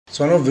It's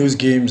one of those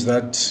games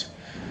that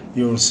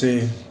you'll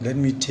say, let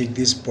me take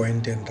this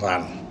point and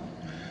run.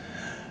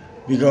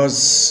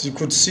 Because you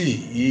could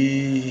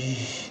see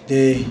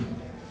the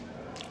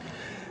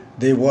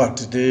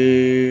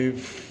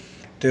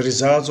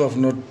results of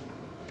not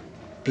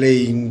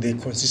playing the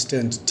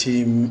consistent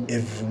team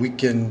every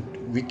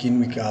weekend, week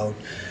in, week out.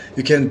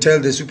 You can tell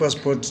the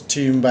SuperSport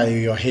team by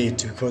your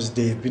height because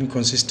they've been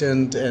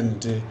consistent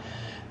and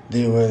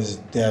they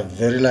are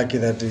very lucky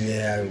that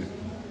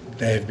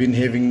they have been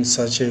having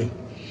such a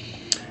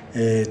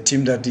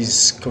team that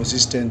is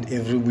consistent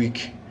every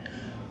week.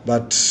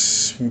 But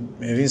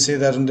having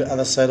said that, on the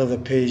other side of the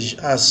page,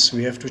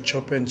 we have to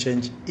chop and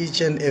change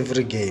each and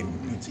every game.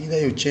 It's either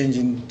you change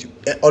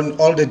on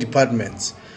all the departments.